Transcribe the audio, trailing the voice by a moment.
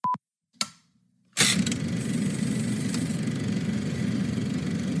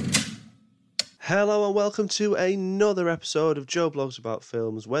Hello and welcome to another episode of Joe Blogs About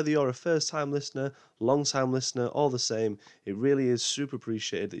Films. Whether you're a first-time listener, long-time listener, all the same, it really is super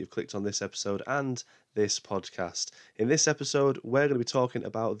appreciated that you've clicked on this episode and this podcast. In this episode, we're going to be talking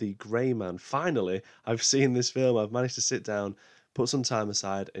about The Grey Man. Finally, I've seen this film. I've managed to sit down, put some time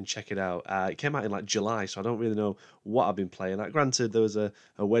aside and check it out. It came out in July, so I don't really know what I've been playing. Granted, there was a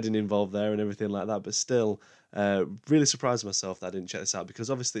wedding involved there and everything like that, but still... really surprised myself that I didn't check this out because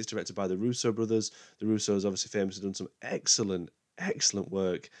obviously it's directed by the Russo Brothers. The Russos obviously famously done some excellent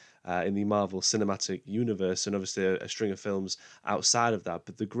work in the Marvel Cinematic Universe and obviously a string of films outside of that.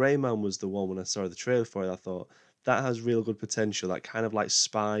 But The Grey Man was the one when I saw the trailer for it, I thought that has real good potential, that kind of like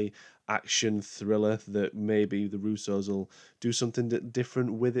spy action thriller that maybe the Russos will do something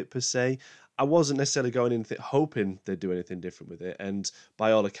different with it per se. I wasn't necessarily going in hoping they'd do anything different with it, and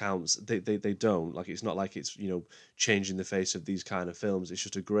by all accounts, they don't. Like, it's not like it's, changing the face of these kind of films. It's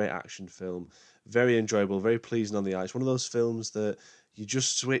just a great action film, very enjoyable, very pleasing on the eye. It's one of those films that you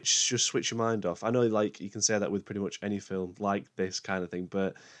just switch your mind off. I know, like, you can say that with pretty much any film like this kind of thing,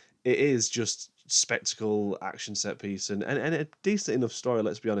 but it is just spectacle, action set piece, and a decent enough story,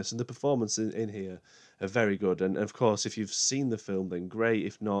 let's be honest, and the performance in here are very good. And of course, if you've seen the film, then great.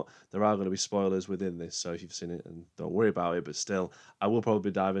 If not, there are going to be spoilers within this, so if you've seen it, and don't worry about it, but still, I will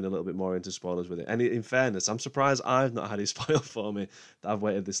probably dive in a little bit more into spoilers with it. And in fairness, I'm surprised I've not had it spoiled for me, that I've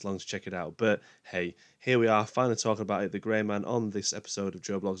waited this long to check it out. But hey, here we are, finally talking about it, The Grey Man, on this episode of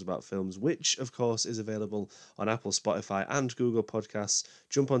Joe Blogs About Films, which, of course, is available on Apple, Spotify, and Google Podcasts.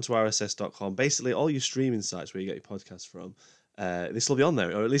 Jump onto rss.com, basically all your streaming sites where you get your podcasts from. This will be on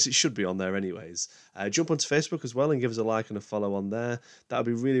there, or at least it should be on there anyways. Jump onto Facebook as well and give us a like and a follow on there. That would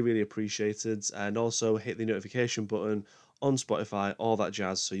be really, really appreciated. And also hit the notification button on Spotify, all that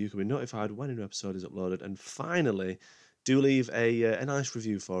jazz, so you can be notified when a new episode is uploaded. And finally, do leave a nice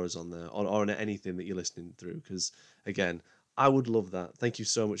review for us on there, or on anything that you're listening through, because, again, I would love that. Thank you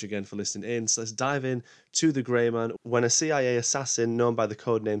so much again for listening in. So let's dive in to The Grey Man. When a CIA assassin known by the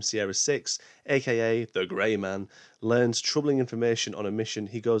codename Sierra 6, aka The Grey Man, learns troubling information on a mission,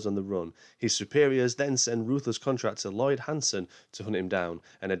 he goes on the run. His superiors then send ruthless contractor Lloyd Hansen to hunt him down,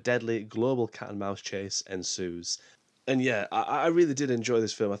 and a deadly global cat-and-mouse chase ensues. And yeah, I really did enjoy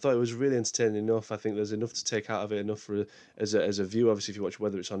this film. I thought it was really entertaining enough. I think there's enough to take out of it, enough for as a view. Obviously, if you watch,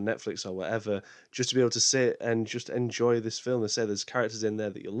 whether it's on Netflix or whatever, just to be able to sit and just enjoy this film. They say there's characters in there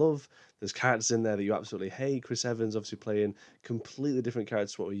that you love. There's characters in there that you absolutely hate. Chris Evans obviously playing completely different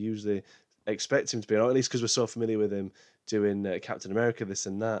characters to what we usually expect him to be, or at least because we're so familiar with him doing Captain America, this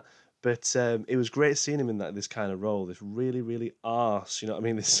and that. But it was great seeing him in this kind of role, this really, really arse, you know what I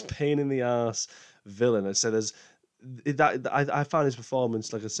mean, this pain in the arse villain. And so I found his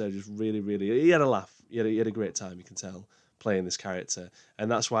performance, like I said, just really, really. He had a laugh. He had a great time. You can tell playing this character, and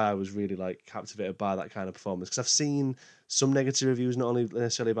that's why I was really captivated by that kind of performance. Because I've seen some negative reviews, not only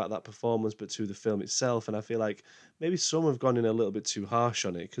necessarily about that performance, but to the film itself, and I feel like maybe some have gone in a little bit too harsh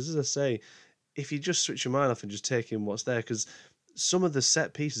on it. Because as I say, if you just switch your mind off and just take in what's there, because some of the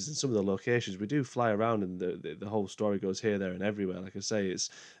set pieces and some of the locations, we do fly around, and the whole story goes here, there, and everywhere. Like I say, it's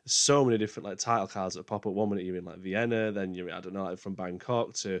so many different title cards that pop up. One minute you're in Vienna, then you're, I don't know, from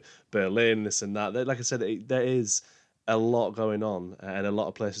Bangkok to Berlin, this and that. Like I said, there is a lot going on, and a lot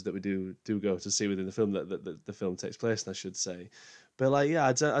of places that we do go to see within the film that the film takes place in, I should say. But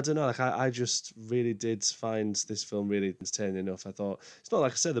I don't know. I just really did find this film really entertaining enough. I thought it's not,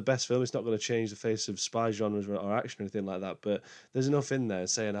 like I said, the best film. It's not going to change the face of spy genres or action or anything like that. But there's enough in there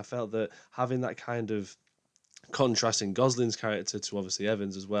saying I felt that having that kind of contrasting Gosling's character to obviously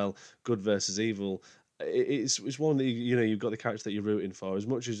Evans as well, good versus evil. It's one that you've got the character that you're rooting for. As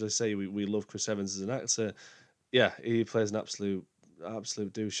much as I say we love Chris Evans as an actor, yeah, he plays an absolute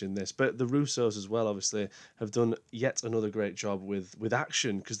douche in this. But the Russos as well, obviously, have done yet another great job with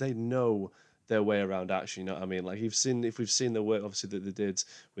action, because they know their way around action. You know what I mean? Like, if we've seen the work obviously that they did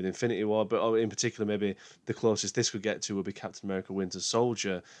with Infinity War, but in particular maybe the closest this could get to would be Captain America: Winter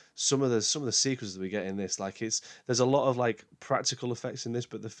Soldier. Some of the sequences that we get in this, there's a lot of practical effects in this,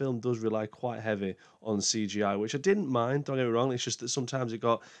 but the film does rely quite heavy on CGI, which I didn't mind. Don't get me wrong. It's just that sometimes it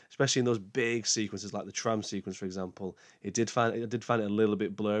got, especially in those big sequences like the tram sequence, for example, I did find it a little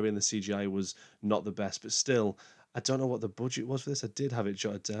bit blurry, and the CGI was not the best, but still. I don't know what the budget was for this. I did have it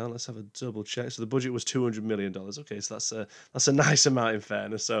jotted down. Let's have a double check. So the budget was $200 million. Okay, so that's a nice amount in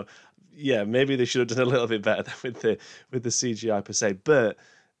fairness. So yeah, maybe they should have done a little bit better with the CGI per se. But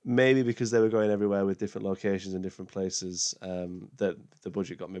maybe because they were going everywhere with different locations and different places, that the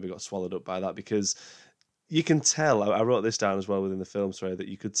budget got swallowed up by that. Because you can tell. I wrote this down as well within the film, sorry, that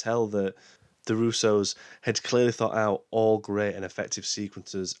you could tell that the Russos had clearly thought out all great and effective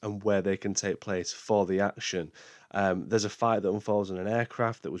sequences and where they can take place for the action. There's a fight that unfolds in an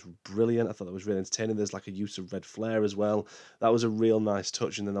aircraft that was brilliant. I thought that was really entertaining. There's like a use of red flare as well. That was a real nice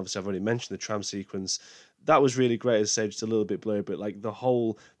touch. And then obviously I've already mentioned the tram sequence. That was really great. As I say, just a little bit blurry, but like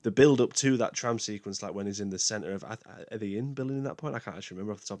the build up to that tram sequence, like when he's in the center of, are they in Berlin at that point? I can't actually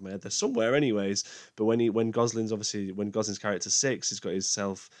remember off the top of my head. They're somewhere, anyways. But when Gosling's character Six, he's got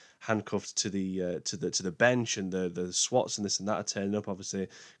himself handcuffed to the bench, and the SWATs and this and that are turning up. Obviously,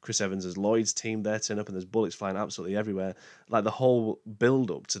 Chris Evans as Lloyd's team, they're turning up, and there's bullets flying absolutely everywhere. Like the whole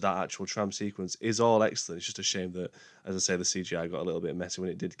build up to that actual tram sequence is all excellent. It's just a shame that, as I say, the CGI got a little bit messy when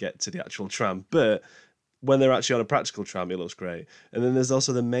it did get to the actual tram, but when they're actually on a practical tram, it looks great. And then there's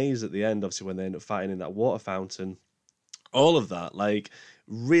also the maze at the end, obviously, when they end up fighting in that water fountain. All of that, like,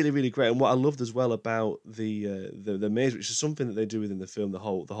 really, really great. And what I loved as well about the maze, which is something that they do within the film the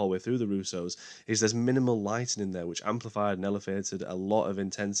whole way through, the Russos, is there's minimal lighting in there, which amplified and elevated a lot of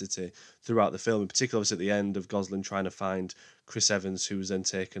intensity throughout the film. In particular, obviously, at the end of Gosling trying to find Chris Evans, who was then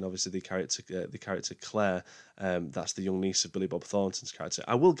taken, obviously, the character Claire. That's the young niece of Billy Bob Thornton's character.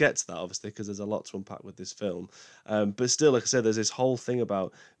 I will get to that, obviously, because there's a lot to unpack with this film. But still, like I said, there's this whole thing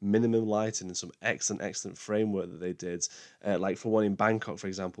about minimum lighting and some excellent framework that they did. Like for one in Bangkok, for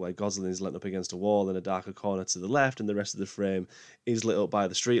example, where Gosling is lit up against a wall in a darker corner to the left, and the rest of the frame is lit up by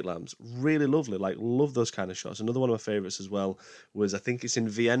the street lamps. Really lovely. Like, love those kind of shots. Another one of my favourites as well was, I think it's in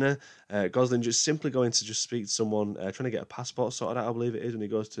Vienna, Gosling just simply going to just speak to someone, trying to get a passport sorted out, I believe it is, when he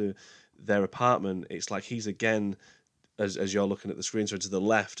goes to their apartment. It's like he's again, as you're looking at the screen, so to the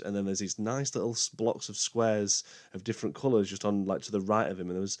left, and then there's these nice little blocks of squares of different colours just on, like, to the right of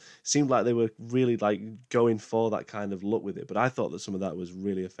him, and seemed like they were really like going for that kind of look with it. But I thought that some of that was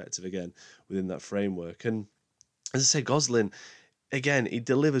really effective again within that framework. And as I say, Gosling, again, he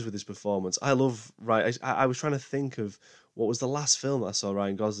delivers with his performance. I love, right, I was trying to think of what was the last film that I saw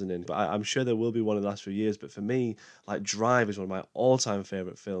Ryan Gosling in, but I'm sure there will be one in the last few years. But for me, like, Drive is one of my all-time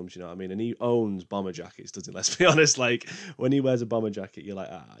favourite films, you know what I mean? And he owns bomber jackets, doesn't he? Let's be honest. Like, when he wears a bomber jacket, you're like,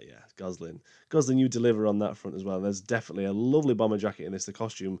 yeah, Gosling. Gosling, you deliver on that front as well. And there's definitely a lovely bomber jacket in this. The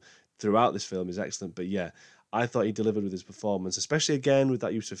costume throughout this film is excellent. But yeah, I thought he delivered with his performance, especially again with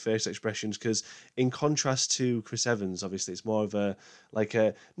that use of face expressions, because in contrast to Chris Evans, obviously it's more of a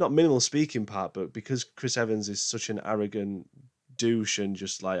not minimal speaking part, but because Chris Evans is such an arrogant douche and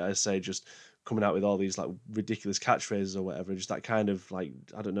just, like I say, just coming out with all these like ridiculous catchphrases or whatever, just that kind of, like,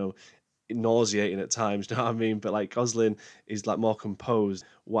 I don't know, nauseating at times, you know what I mean? But like Gosling is like more composed.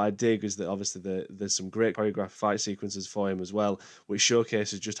 What I dig is that obviously there's some great choreographed fight sequences for him as well, which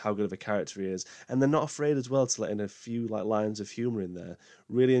showcases just how good of a character he is. And they're not afraid as well to let in a few like lines of humour in there.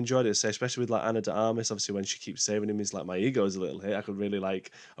 Really enjoyed it, especially with like Anna de Armas. Obviously, when she keeps saving him, he's like, my ego is a little hit. I could really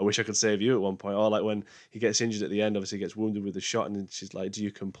like, I wish I could save you at one point. Or like when he gets injured at the end, obviously he gets wounded with a shot, and she's like, do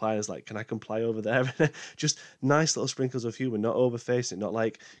you comply? It's like, can I comply over there? Just nice little sprinkles of humour, not overfacing, not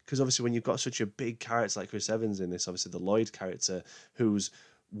like, because obviously when you've got such a big character like Chris Evans in this, obviously the Lloyd character, who's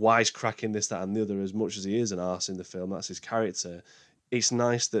wisecracking this, that, and the other, as much as he is an arse in the film, that's his character. It's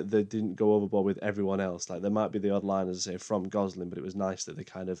nice that they didn't go overboard with everyone else. Like, there might be the odd line, as I say, from Gosling, but it was nice that they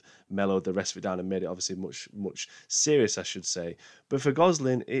kind of mellowed the rest of it down and made it obviously much serious, I should say. But for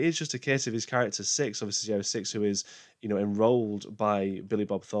Gosling, it is just a case of his character Six, obviously Six, who is, you know, enrolled by Billy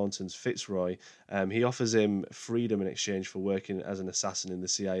Bob Thornton's Fitzroy. He offers him freedom in exchange for working as an assassin in the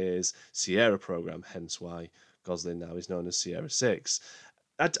CIA's Sierra program, hence why Gosling now is known as Sierra Six.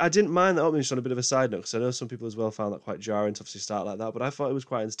 I didn't mind that opening, just on a bit of a side note, because I know some people as well found that quite jarring to obviously start like that, but I thought it was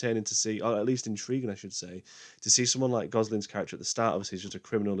quite entertaining to see, or at least intriguing, I should say, to see someone like Gosling's character at the start. Obviously, he's just a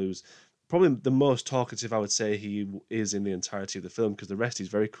criminal who's probably the most talkative, I would say, he is in the entirety of the film, because the rest he's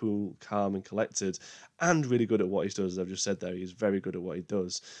very cool, calm, and collected, and really good at what he does. As I've just said there, he's very good at what he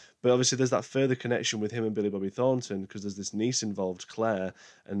does. But obviously, there's that further connection with him and Billy Bobby Thornton, because there's this niece involved, Claire,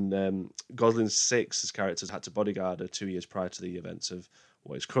 and Gosling's Six's characters had to bodyguard her 2 years prior to the events of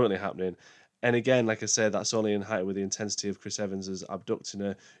what is currently happening. And again, like I said, that's only in height with the intensity of Chris Evans as abducting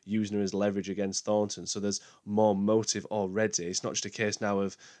her, using her as leverage against Thornton. So there's more motive already. It's not just a case now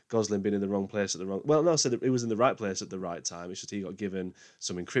of Gosling being in the wrong place at the wrong... Well, no, so it was in the right place at the right time. It's just he got given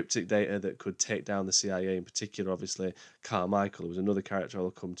some encryptic data that could take down the CIA, in particular, obviously, Carmichael, who was another character I'll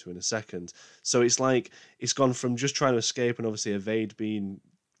come to in a second. So it's like, it's gone from just trying to escape and obviously evade being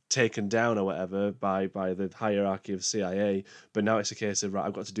taken down or whatever by the hierarchy of CIA, but now it's a case of, right,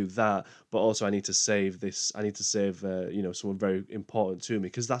 I've got to do that, but also I need to save this, I need to save someone very important to me,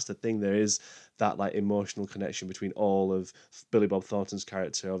 because that's the thing, there is that like emotional connection between all of Billy Bob Thornton's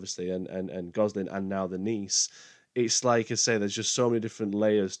character, obviously, and Gosling, and now the niece. it's like I say, there's just so many different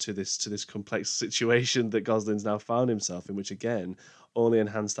layers to this complex situation that Gosling's now found himself in, which again only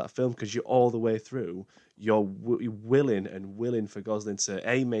enhanced that film because you're all the way through. You're willing and willing for Gosling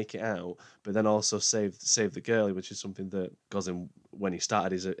to make it out, but then also save the girl, which is something that Gosling, when he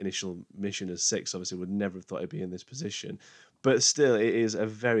started his initial mission as Six, obviously would never have thought he'd be in this position. But still, it is a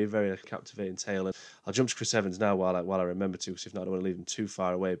very, very captivating tale. And I'll jump to Chris Evans now while I remember to, because if not, I don't want to leave him too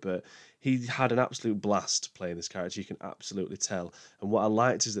far away. But he had an absolute blast playing this character. You can absolutely tell. And what I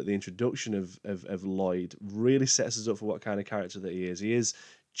liked is that the introduction of Lloyd really sets us up for what kind of character that he is. He is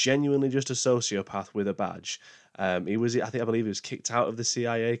genuinely just a sociopath with a badge. I believe he was kicked out of the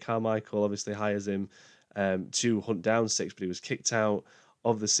CIA. Carmichael obviously hires him to hunt down Six, but he was kicked out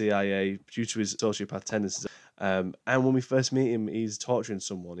of the CIA due to his sociopath tendencies. And when we first meet him, he's torturing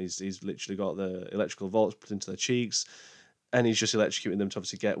someone. He's literally got the electrical volts put into their cheeks, and he's just electrocuting them to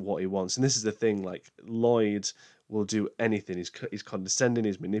obviously get what he wants. And this is the thing, like, Lloyd will do anything. He's condescending,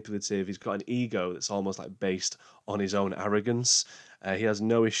 he's manipulative, he's got an ego that's almost like based on his own arrogance. He has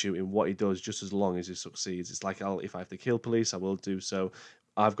no issue in what he does just as long as he succeeds. It's like, if I have to kill police, I will do so.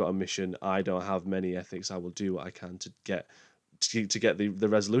 I've got a mission. I don't have many ethics. I will do what I can to get the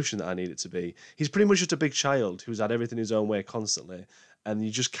resolution that I need it to be. He's pretty much just a big child who's had everything his own way constantly, and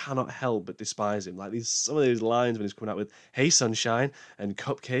you just cannot help but despise him. Like some of these lines when he's coming out with "Hey sunshine" and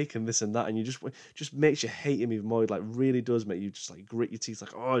 "Cupcake" and this and that, and you just makes you hate him even more. It like really does make you just like grit your teeth,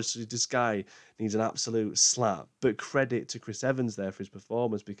 like, oh, this guy needs an absolute slap. But credit to Chris Evans there for his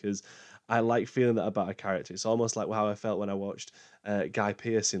performance, because I like feeling that about a character. It's almost like how I felt when I watched Guy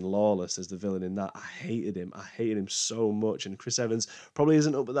Pearce in Lawless as the villain in that. I hated him so much, and Chris Evans probably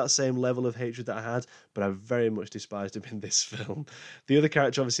isn't up at that same level of hatred that I had, but I very much despised him in this film. The other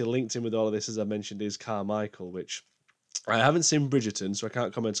character obviously linked in with all of this, as I mentioned, is Carmichael, which I haven't seen Bridgerton, so I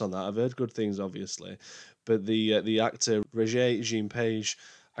can't comment on that. I've heard good things, obviously, but the actor Roger Jean Page,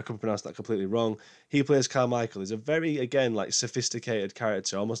 I could pronounce that completely wrong. He plays Carmichael. He's a very, again, like sophisticated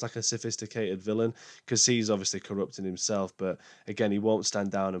character, almost like a sophisticated villain, because he's obviously corrupting himself. But again, he won't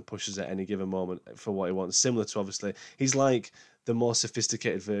stand down and pushes at any given moment for what he wants. Similar to, obviously, he's like the more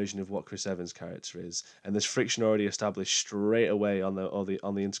sophisticated version of what Chris Evans' character is, and there's friction already established straight away on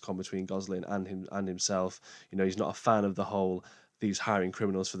the intercom between Gosling and himself. You know, he's not a fan of the whole these hiring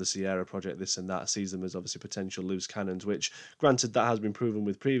criminals for the Sierra project, this and that, sees them as obviously potential loose cannons, which, granted, that has been proven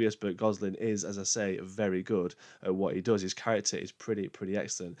with previous, but Gosling is, as I say, very good at what he does. His character is pretty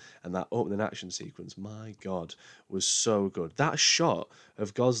excellent, and that opening action sequence, my God, was so good. That shot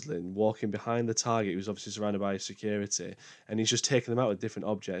of Gosling walking behind the target, he was obviously surrounded by security, and he's just taking them out with different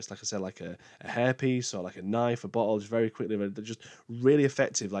objects, like I said, like a hairpiece or like a knife, a bottle, just very quickly. They're just really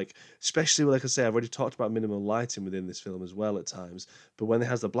effective, like, especially, like I say, I've already talked about minimal lighting within this film as well at times. But when it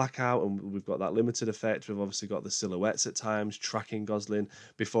has the blackout and we've got that limited effect, we've obviously got the silhouettes at times tracking Gosling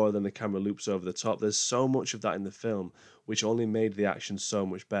before then the camera loops over the top. There's so much of that in the film, which only made the action so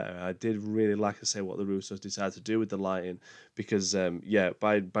much better. I did really like to say what the Russos decided to do with the lighting, because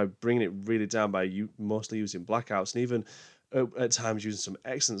by bringing it really down, by mostly using blackouts, and even at times using some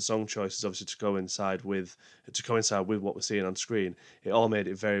excellent song choices, obviously to coincide with what we're seeing on screen, it all made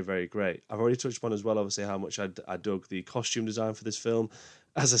it very, very great. I've already touched upon as well, obviously, how much I dug the costume design for this film.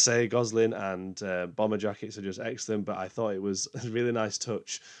 As I say, Gosling and bomber jackets are just excellent, but I thought it was a really nice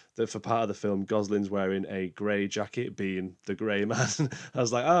touch that for part of the film, Gosling's wearing a grey jacket, being the grey man. I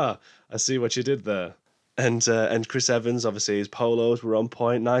was like, I see what you did there. And Chris Evans, obviously, his polos were on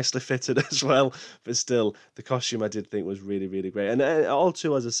point, nicely fitted as well. But still, the costume I did think was really, really great. And all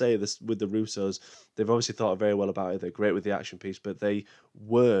too, as I say, this with the Russos, they've obviously thought very well about it. They're great with the action piece, but the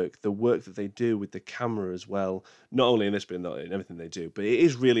work that they do with the camera as well, not only in this, but in everything they do. But it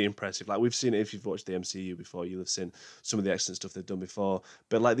is really impressive. Like, we've seen it, if you've watched the MCU before, you'll have seen some of the excellent stuff they've done before.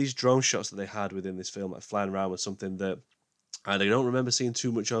 But like these drone shots that they had within this film, like flying around, was something that I don't remember seeing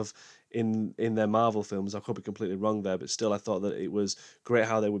too much of in their Marvel films. I could be completely wrong there, but still I thought that it was great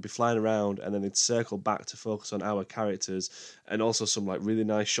how they would be flying around and then they'd circle back to focus on our characters, and also some like really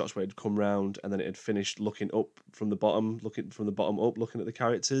nice shots where it'd come round and then it'd finish looking up from the bottom, looking at the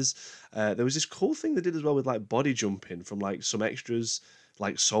characters. There was this cool thing they did as well with like body jumping from like some extras,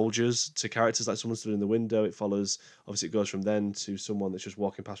 like soldiers to characters, like someone stood in the window. It follows, obviously it goes from then to someone that's just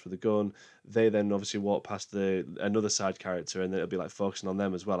walking past with a gun. They then obviously walk past another side character, and then it'll be like focusing on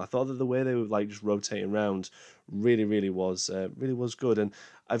them as well. I thought that the way they were like just rotating around really was good. And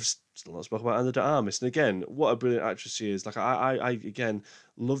I've Still not spoke about Anna de Armas. And again, what a brilliant actress she is. Like, I again,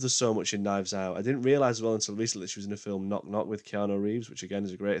 loved her so much in Knives Out. I didn't realise as well until recently that she was in a film Knock Knock with Keanu Reeves, which again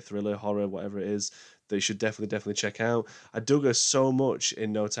is a great thriller, horror, whatever it is, that you should definitely check out. I dug her so much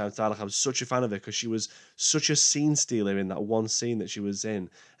in No Time to Die. Like, I was such a fan of her because she was such a scene stealer in that one scene that she was in.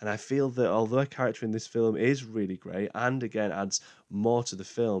 And I feel that although her character in this film is really great and again adds more to the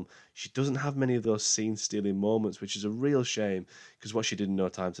film, she doesn't have many of those scene stealing moments, which is a real shame because what she did in No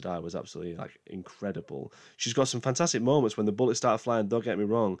Time to Die was absolutely like incredible. She's got some fantastic moments when the bullets start flying. Don't get me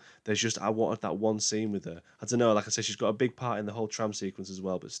wrong. There's just, I wanted that one scene with her. I don't know, like I said, she's got a big part in the whole tram sequence as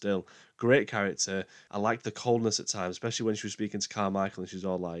well, but still, great character. I like the coldness at times, especially when she was speaking to Carmichael and she's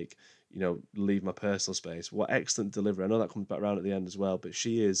all like, leave my personal space. What excellent delivery. I know that comes back around at the end as well, but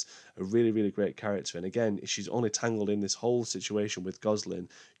she is a really great character. And again, she's only tangled in this whole situation with Gosling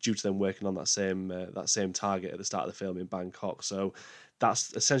due to them working on that same target at the start of the film in Bangkok. So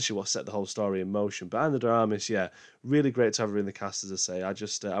that's essentially what set the whole story in motion. But Anna de Armas, yeah, really great to have her in the cast, as I say. I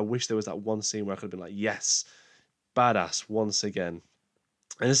just, I wish there was that one scene where I could have been like, yes, badass once again.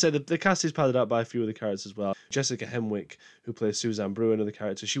 And as I said, the cast is padded out by a few other characters as well. Jessica Henwick, who plays Suzanne Brewer, another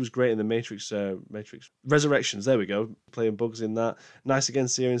character. She was great in the Matrix Resurrections. There we go, playing Bugs in that. Nice again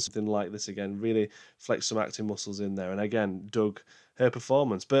seeing something like this again. Really flex some acting muscles in there. And again, dug her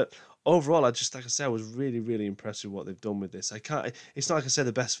performance. But overall, like I said, I was really impressed with what they've done with this. It's not like I said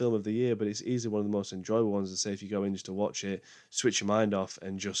the best film of the year, but it's easily one of the most enjoyable ones to say if you go in just to watch it, switch your mind off,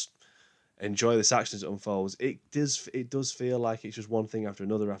 and just enjoy this action as it unfolds. It does feel like it's just one thing after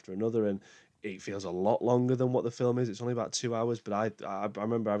another, and it feels a lot longer than what the film is. It's only about 2 hours, but I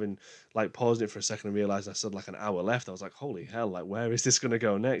remember having like paused it for a second and realised I still had like an hour left. I was like, holy hell, like where is this going to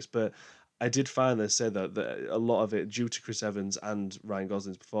go next? But I did find they said that a lot of it, due to Chris Evans and Ryan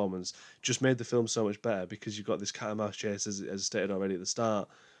Gosling's performance, just made the film so much better because you've got this cat and mouse chase, as stated already at the start.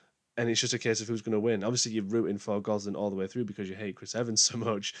 And it's just a case of who's going to win. Obviously, you're rooting for Gosling all the way through because you hate Chris Evans so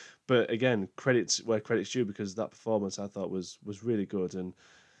much. But again, credits where credit's due because that performance I thought was really good. And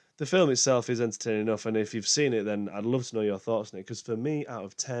the film itself is entertaining enough. And if you've seen it, then I'd love to know your thoughts on it. Because for me, out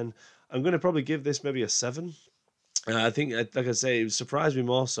of 10, I'm going to probably give this maybe a 7. I think, like I say, it surprised me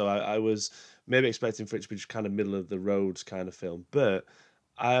more so. I was maybe expecting for it to be just kind of middle of the road kind of film. But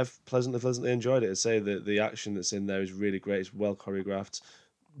I've pleasantly enjoyed it. I'd say that the action that's in there is really great. It's well choreographed.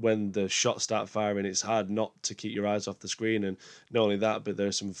 When the shots start firing, it's hard not to keep your eyes off the screen. And not only that, but there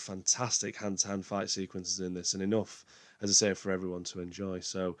are some fantastic hand-to-hand fight sequences in this, and enough, as I say, for everyone to enjoy.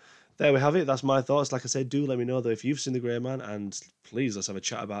 So there we have it. That's my thoughts. Like I said, do let me know though if you've seen The Grey Man, and please let's have a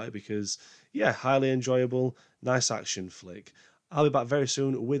chat about it because, yeah, highly enjoyable, nice action flick. I'll be back very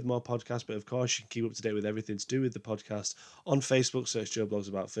soon with more podcasts, but of course you can keep up to date with everything to do with the podcast on Facebook. Search Joe Blogs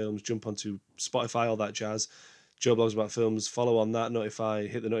About Films. Jump onto Spotify, all that jazz. Joe Blogs About Films, follow on that,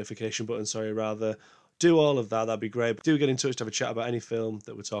 hit the notification button, do all of that, that'd be great. But do get in touch to have a chat about any film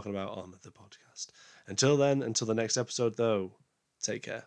that we're talking about on the podcast. Until then, until the next episode though, take care.